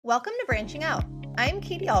Welcome to Branching Out. I'm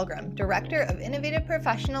Katie Algrim, Director of Innovative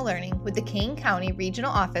Professional Learning with the Kane County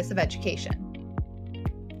Regional Office of Education.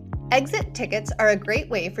 Exit tickets are a great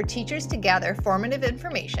way for teachers to gather formative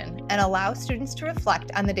information and allow students to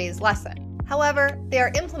reflect on the day's lesson. However, they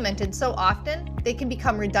are implemented so often they can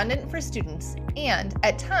become redundant for students, and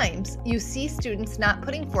at times you see students not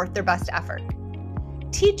putting forth their best effort.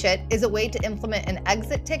 Teach It is a way to implement an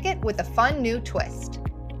exit ticket with a fun new twist.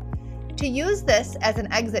 To use this as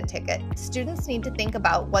an exit ticket, students need to think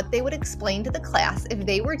about what they would explain to the class if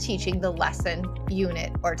they were teaching the lesson,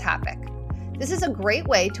 unit, or topic. This is a great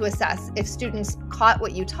way to assess if students caught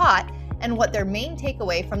what you taught and what their main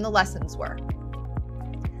takeaway from the lessons were.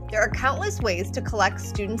 There are countless ways to collect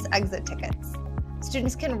students' exit tickets.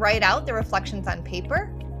 Students can write out their reflections on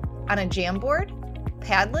paper, on a Jamboard,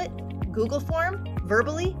 Padlet, Google Form,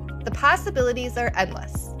 verbally. The possibilities are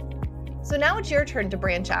endless. So now it's your turn to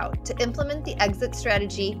branch out to implement the exit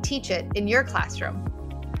strategy Teach It in your classroom.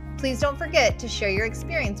 Please don't forget to share your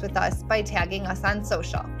experience with us by tagging us on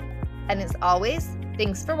social. And as always,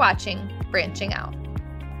 thanks for watching Branching Out.